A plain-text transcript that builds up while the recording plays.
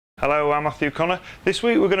Hello, I'm Matthew Conner. This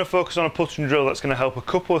week we're going to focus on a putting drill that's going to help a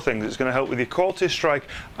couple of things. It's going to help with your quality of strike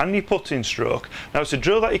and your putting stroke. Now it's a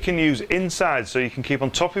drill that you can use inside so you can keep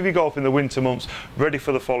on top of your golf in the winter months, ready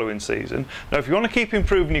for the following season. Now if you want to keep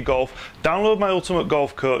improving your golf, download my Ultimate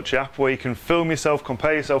Golf Coach app where you can film yourself,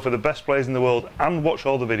 compare yourself with the best players in the world and watch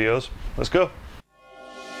all the videos. Let's go.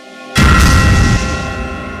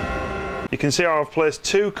 You can see how I've placed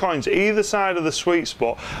 2 coins either side of the sweet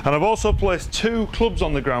spot, and I've also placed 2 clubs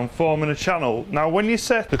on the ground forming a channel. Now when you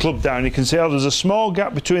set the club down, you can see how there's a small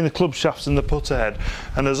gap between the club shafts and the putter head,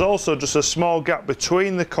 and there's also just a small gap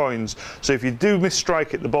between the coins, so if you do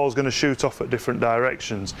misstrike it, the ball's going to shoot off at different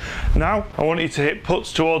directions. Now I want you to hit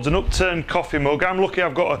putts towards an upturned coffee mug. I'm lucky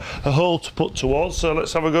I've got a hole to put towards, so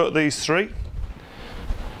let's have a go at these 3.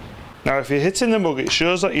 Now if you're hitting the mug, it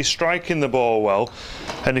shows that you're striking the ball well,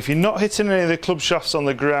 and if you're not hitting any of the club shafts on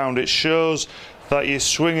the ground, it shows that you're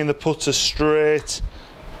swinging the putter straight.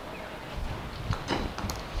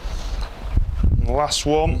 And the last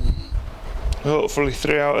one, hopefully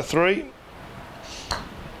 3 out of 3.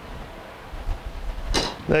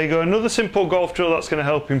 There you go, another simple golf drill that's going to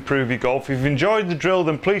help improve your golf. If you've enjoyed the drill,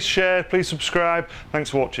 then please share, please subscribe. Thanks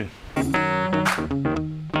for watching.